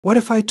What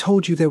if I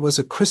told you there was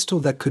a crystal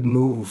that could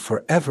move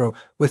forever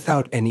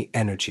without any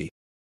energy?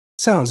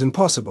 Sounds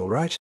impossible,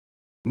 right?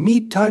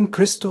 Meet time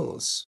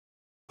crystals.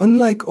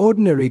 Unlike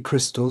ordinary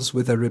crystals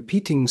with a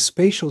repeating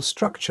spatial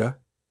structure,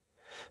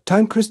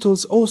 time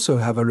crystals also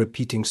have a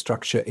repeating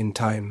structure in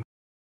time.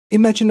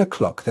 Imagine a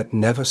clock that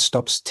never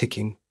stops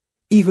ticking,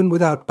 even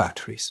without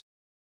batteries.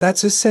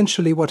 That's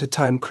essentially what a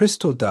time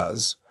crystal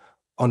does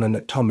on an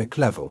atomic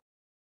level.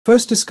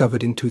 First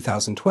discovered in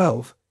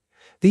 2012,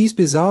 these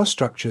bizarre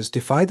structures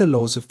defy the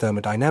laws of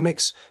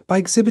thermodynamics by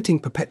exhibiting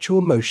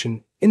perpetual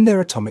motion in their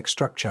atomic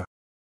structure.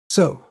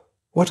 So,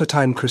 what are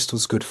time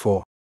crystals good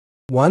for?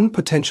 One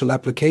potential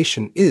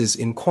application is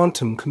in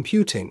quantum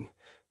computing,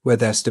 where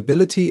their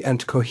stability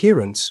and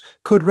coherence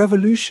could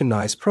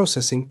revolutionize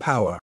processing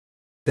power.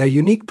 Their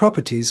unique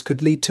properties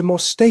could lead to more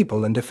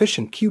stable and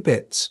efficient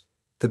qubits,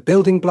 the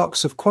building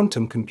blocks of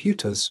quantum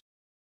computers.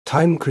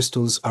 Time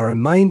crystals are a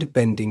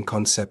mind-bending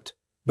concept,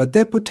 but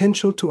their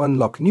potential to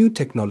unlock new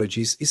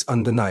technologies is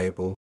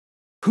undeniable.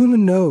 Who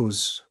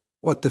knows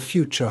what the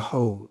future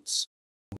holds?